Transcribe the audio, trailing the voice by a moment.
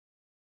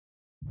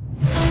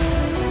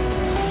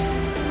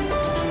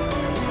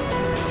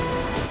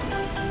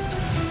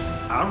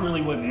I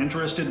really wasn't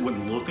interested,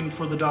 wasn't looking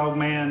for the dog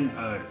man.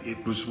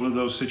 It was one of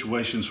those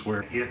situations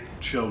where it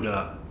showed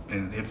up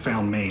and it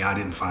found me, I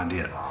didn't find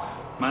it.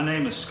 My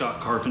name is Scott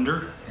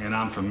Carpenter and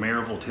I'm from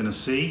Maryville,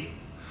 Tennessee.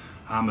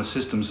 I'm a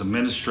systems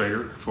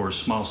administrator for a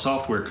small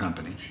software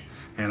company.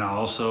 And I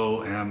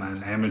also am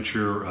an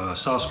amateur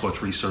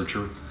Sasquatch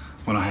researcher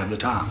when I have the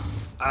time.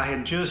 I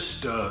had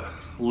just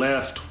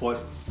left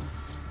what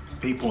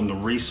people in the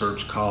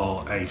research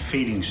call a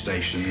feeding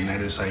station, and that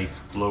is a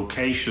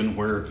location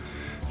where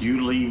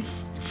you leave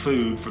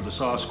food for the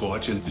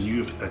Sasquatch and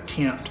you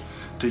attempt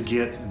to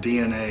get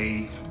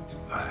DNA,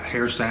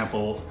 hair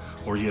sample,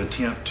 or you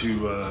attempt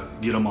to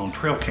get them on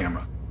trail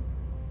camera.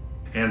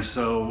 And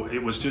so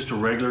it was just a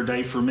regular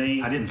day for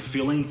me. I didn't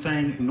feel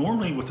anything.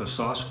 Normally with a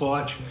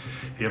Sasquatch,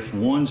 if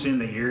one's in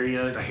the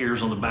area, the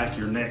hairs on the back of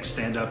your neck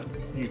stand up,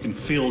 you can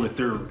feel that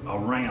they're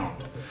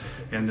around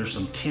and there's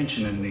some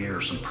tension in the air,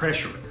 some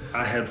pressure.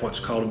 I had what's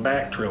called a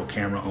back trail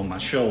camera on my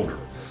shoulder,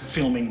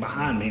 filming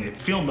behind me, and it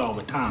filmed all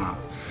the time.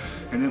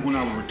 And then when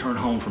I would return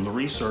home from the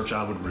research,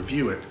 I would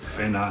review it.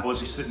 And I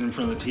was sitting in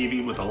front of the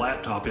TV with a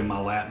laptop in my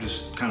lap,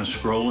 just kind of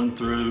scrolling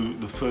through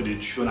the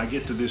footage. When I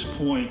get to this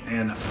point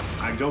and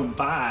I go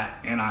by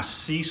and I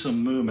see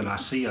some movement, I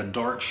see a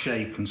dark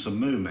shape and some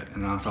movement.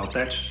 And I thought,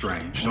 that's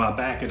strange. So I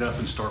back it up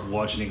and start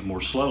watching it more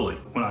slowly.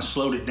 When I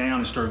slowed it down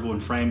and started going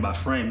frame by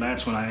frame,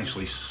 that's when I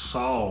actually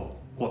saw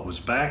what was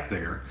back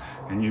there.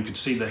 And you could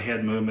see the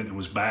head movement. It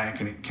was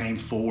back and it came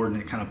forward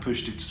and it kind of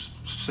pushed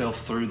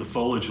itself through the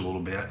foliage a little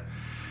bit.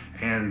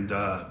 And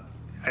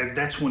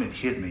that's when it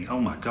hit me. Oh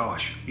my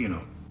gosh, you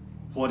know,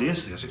 what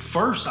is this? At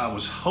first I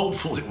was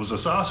hopeful it was a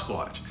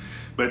Sasquatch,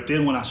 but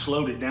then when I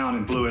slowed it down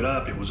and blew it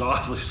up, it was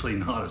obviously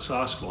not a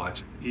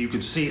Sasquatch. You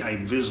could see a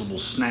visible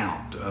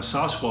snout. A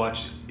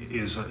Sasquatch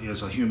is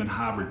a human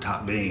hybrid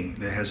type being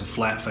that has a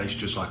flat face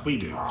just like we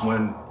do.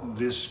 When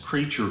this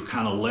creature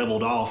kind of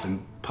leveled off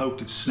and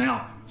poked its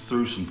snout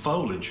through some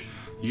foliage,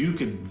 you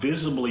could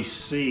visibly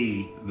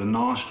see the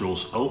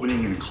nostrils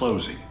opening and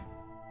closing.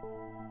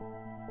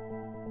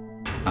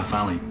 I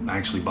finally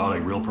actually bought a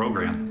real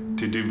program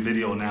to do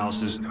video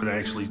analysis that would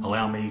actually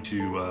allow me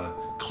to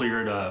clear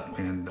it up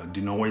and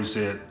denoise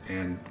it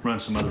and run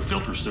some other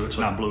filters through it. So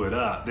when I blew it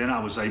up, then I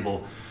was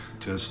able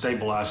to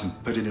stabilize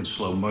and put it in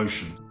slow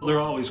motion. There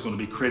are always going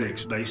to be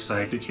critics. They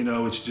say that, you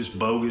know, it's just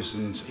bogus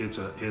and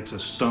it's a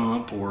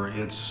stump, or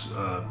it's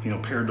you know,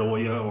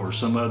 pareidolia or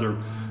some other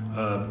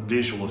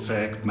visual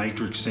effect,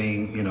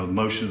 matrixing, you know, the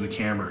motion of the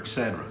camera,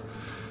 etc.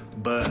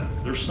 But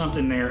there's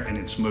something there and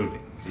it's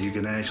moving. You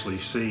can actually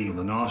see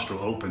the nostril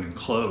open and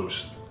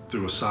close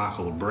through a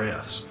cycle of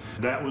breaths.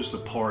 That was the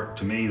part,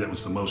 to me, that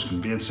was the most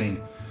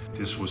convincing.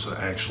 This was an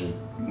actual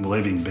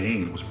living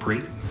being that was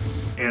breathing.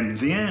 And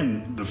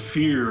then the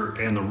fear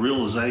and the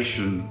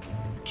realization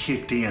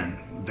kicked in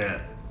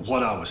that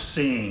what I was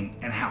seeing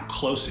and how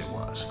close it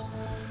was.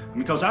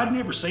 Because I'd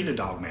never seen a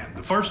dog man.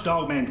 The first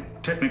dog man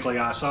technically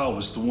I saw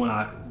was the one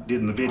I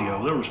did in the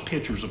video. There was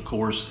pictures, of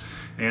course,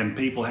 and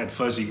people had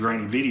fuzzy,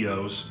 grainy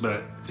videos,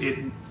 but it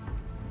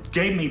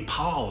gave me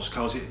pause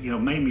because it, you know,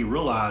 made me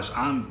realize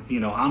I'm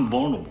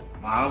vulnerable.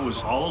 I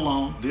was all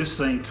alone. This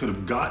thing could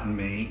have gotten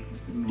me,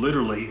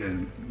 literally,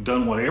 and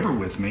done whatever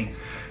with me,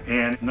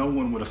 and no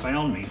one would have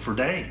found me for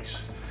days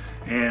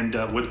and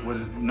would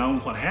have known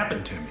what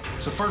happened to me.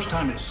 It's the first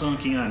time it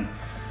sunk in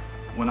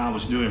when I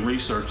was doing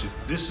research that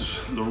this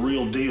is the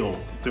real deal.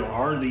 There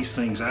are these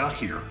things out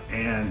here,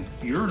 and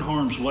you're in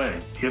harm's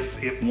way.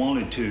 If it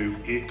wanted to,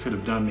 it could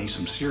have done me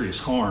some serious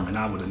harm, and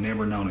I would have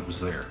never known it was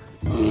there.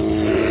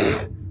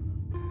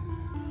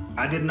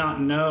 I did not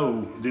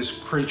know this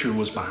creature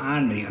was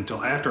behind me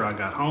until after I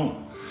got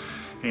home.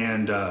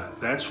 And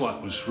that's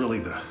what was really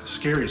the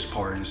scariest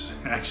part, is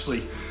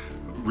actually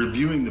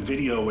reviewing the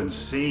video and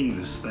seeing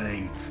this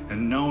thing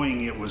and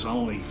knowing it was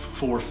only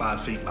 4 or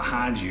 5 feet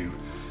behind you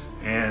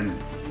and,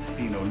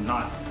 you know,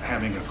 not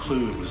having a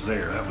clue it was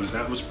there.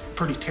 That was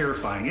pretty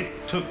terrifying.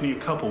 It took me a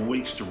couple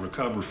weeks to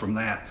recover from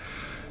that,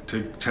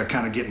 to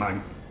kind of get my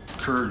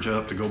courage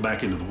up to go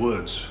back into the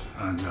woods.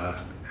 And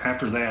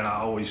after that, I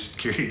always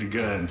carried a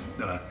gun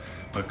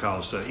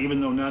because even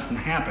though nothing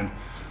happened,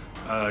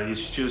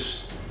 it's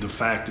just the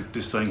fact that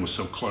this thing was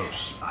so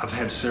close. I've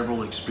had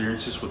several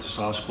experiences with the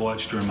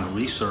Sasquatch during my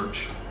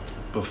research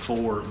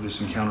before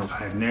this encounter. I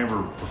had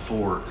never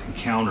before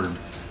encountered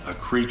a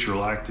creature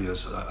like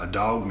this, a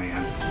dog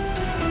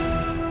man.